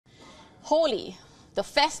Holi, the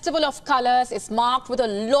festival of colors, is marked with a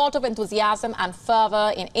lot of enthusiasm and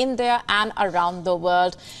fervour in India and around the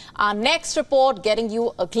world. Our next report getting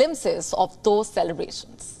you a glimpses of those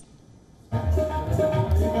celebrations.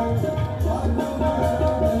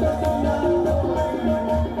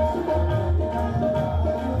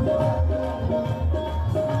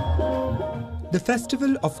 The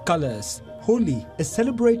Festival of Colours, Holi, is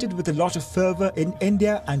celebrated with a lot of fervour in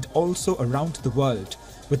India and also around the world,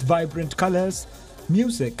 with vibrant colours,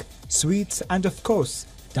 music, sweets and of course,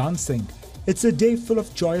 dancing. It's a day full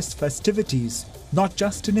of joyous festivities, not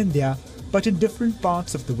just in India, but in different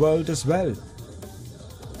parts of the world as well.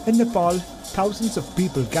 In Nepal, thousands of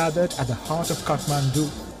people gathered at the heart of Kathmandu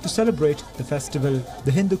to celebrate the festival.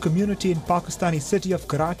 The Hindu community in Pakistani city of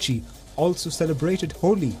Karachi also celebrated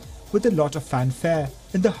Holi with a lot of fanfare.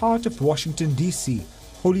 In the heart of Washington, D.C.,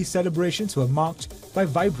 Holi celebrations were marked by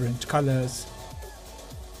vibrant colours.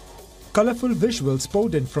 Colourful visuals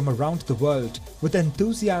poured in from around the world with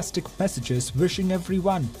enthusiastic messages wishing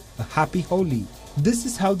everyone a happy Holi. This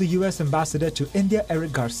is how the US Ambassador to India,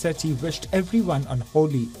 Eric Garcetti, wished everyone on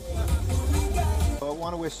Holi. I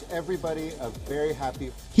want to wish everybody a very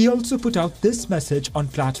happy. He also put out this message on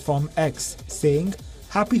platform X, saying,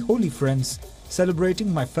 "Happy Holi, friends.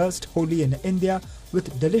 Celebrating my first Holi in India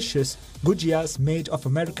with delicious gujiyas made of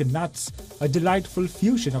American nuts, a delightful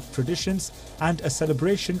fusion of traditions and a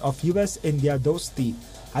celebration of US-India dosti.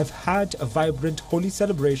 I've had a vibrant Holi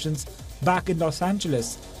celebrations back in Los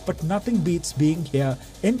Angeles, but nothing beats being here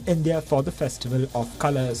in India for the Festival of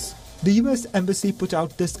Colours." The US Embassy put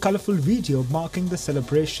out this colourful video marking the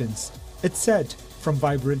celebrations. It said, "From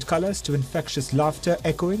vibrant colours to infectious laughter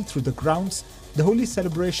echoing through the grounds, the Holi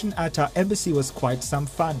celebration at our embassy was quite some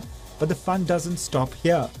fun. But the fun doesn't stop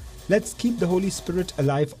here. Let's keep the Holi spirit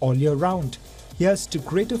alive all year round. Here's to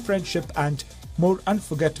greater friendship and more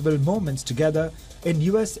unforgettable moments together in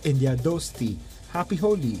US-India dosti. Happy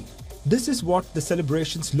Holi." This is what the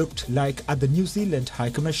celebrations looked like at the New Zealand High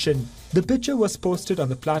Commission. The picture was posted on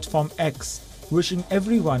the platform X, wishing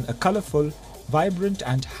everyone a colourful, vibrant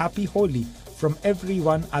and happy Holi from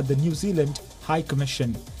everyone at the New Zealand High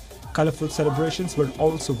Commission. Colourful celebrations were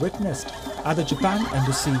also witnessed at the Japan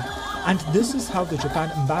Embassy, and this is how the Japan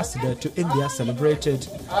Ambassador to India celebrated.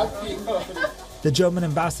 The German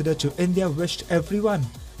Ambassador to India wished everyone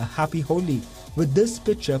a happy Holi with this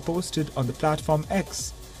picture posted on the platform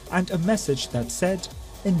X and a message that said,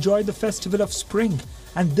 "Enjoy the festival of spring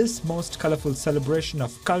and this most colourful celebration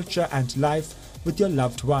of culture and life with your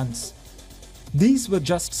loved ones." These were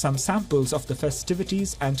just some samples of the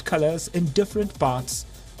festivities and colours in different parts.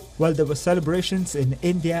 While there were celebrations in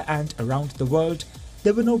India and around the world,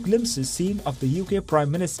 there were no glimpses seen of the UK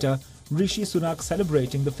Prime Minister Rishi Sunak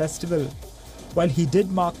celebrating the festival. While he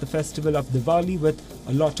did mark the festival of Diwali with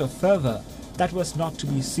a lot of fervour, that was not to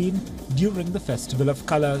be seen during the Festival of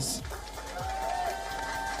Colours.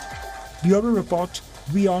 Bureau Report,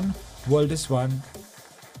 WION World is One.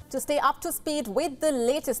 To stay up to speed with the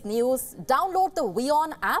latest news, download the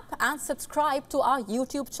WION app and subscribe to our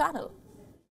YouTube channel.